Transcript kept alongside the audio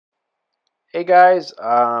Hey guys,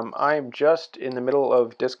 I'm just in the middle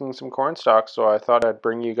of disking some corn stalks, so I thought I'd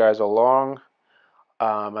bring you guys along.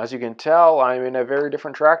 As you can tell, I'm in a very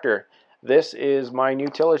different tractor. This is my new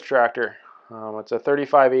tillage tractor. It's a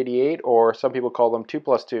 3588, or some people call them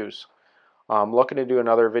 2+2s. I'm looking to do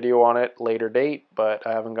another video on it later date, but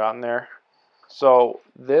I haven't gotten there. So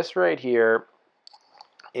this right here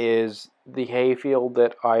is the hay field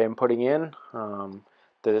that I am putting in.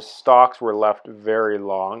 The stalks were left very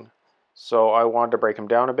long, so I wanted to break them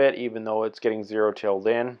down a bit, even though it's getting zero tilled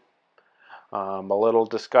in. A little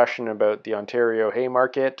discussion about the Ontario hay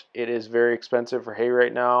market. It is very expensive for hay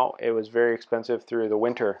right now. It was very expensive through the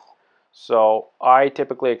winter. So I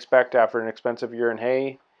typically expect after an expensive year in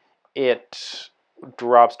hay, it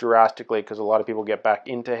drops drastically because a lot of people get back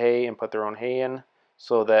into hay and put their own hay in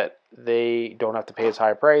so that they don't have to pay as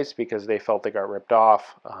high a price because they felt they got ripped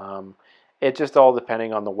off. It's just all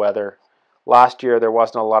depending on the weather. Last year there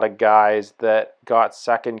wasn't a lot of guys that got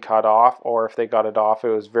second cut off, or if they got it off, it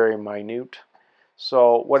was very minute.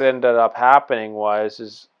 So what ended up happening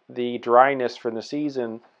is the dryness from the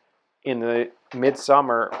season in the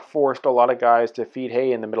midsummer forced a lot of guys to feed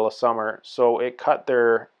hay in the middle of summer. So it cut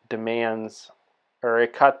their demands, or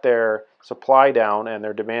it cut their supply down, and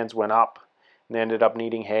their demands went up. And they ended up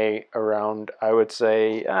needing hay around, I would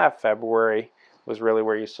say, February was really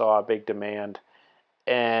where you saw a big demand,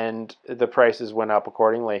 and the prices went up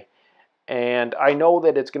accordingly. And I know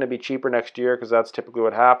that it's going to be cheaper next year because that's typically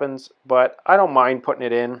what happens, but I don't mind putting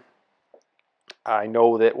it in. I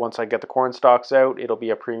know that once I get the corn stalks out, it'll be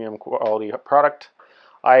a premium quality product.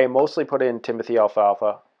 I mostly put in Timothy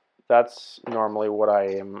alfalfa. That's normally what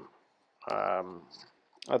I am.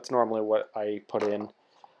 That's normally what I put in.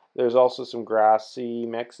 There's also some grassy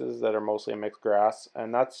mixes that are mostly a mixed grass,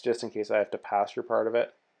 and that's just in case I have to pasture part of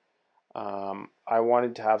it. I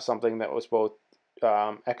wanted to have something that was both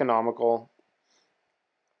economical.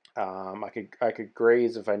 I could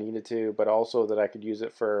graze if I needed to, but also that I could use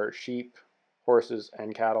it for sheep, horses,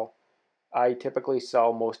 and cattle. I typically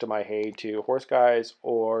sell most of my hay to horse guys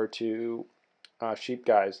or to sheep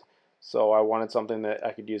guys, so I wanted something that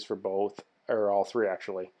I could use for both, or all three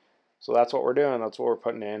actually. So that's what we're doing. That's what we're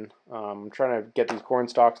putting in. I'm trying to get these corn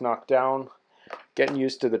stalks knocked down. Getting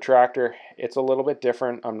used to the tractor. It's a little bit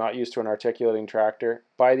different. I'm not used to an articulating tractor.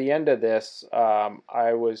 By the end of this,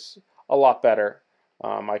 I was a lot better.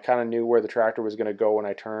 I kind of knew where the tractor was going to go when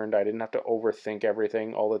I turned. I didn't have to overthink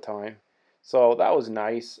everything all the time. So that was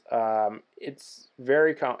nice. It's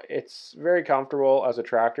very comfortable as a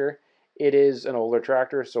tractor. It is an older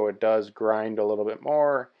tractor, so it does grind a little bit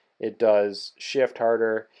more. It does shift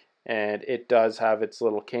harder, and it does have its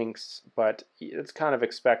little kinks, but it's kind of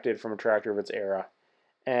expected from a tractor of its era.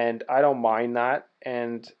 And I don't mind that,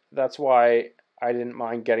 and that's why I didn't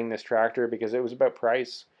mind getting this tractor, because it was about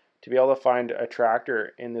price. To be able to find a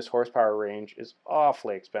tractor in this horsepower range is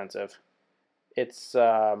awfully expensive. It's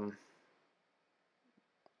I'm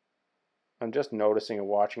just noticing and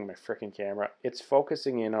watching my freaking camera. It's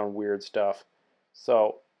focusing in on weird stuff.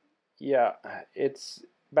 So, yeah, it's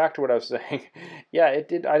back to what I was saying. Yeah, it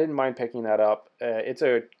did. I didn't mind picking that up. It's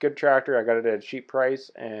a good tractor. I got it at a cheap price,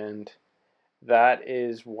 and that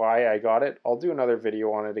is why I got it. I'll do another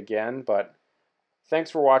video on it again, but thanks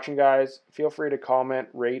for watching, guys. Feel free to comment,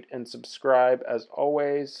 rate, and subscribe as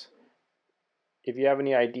always. If you have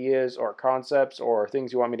any ideas or concepts or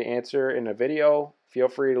things you want me to answer in a video, feel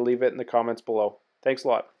free to leave it in the comments below. Thanks a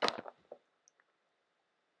lot.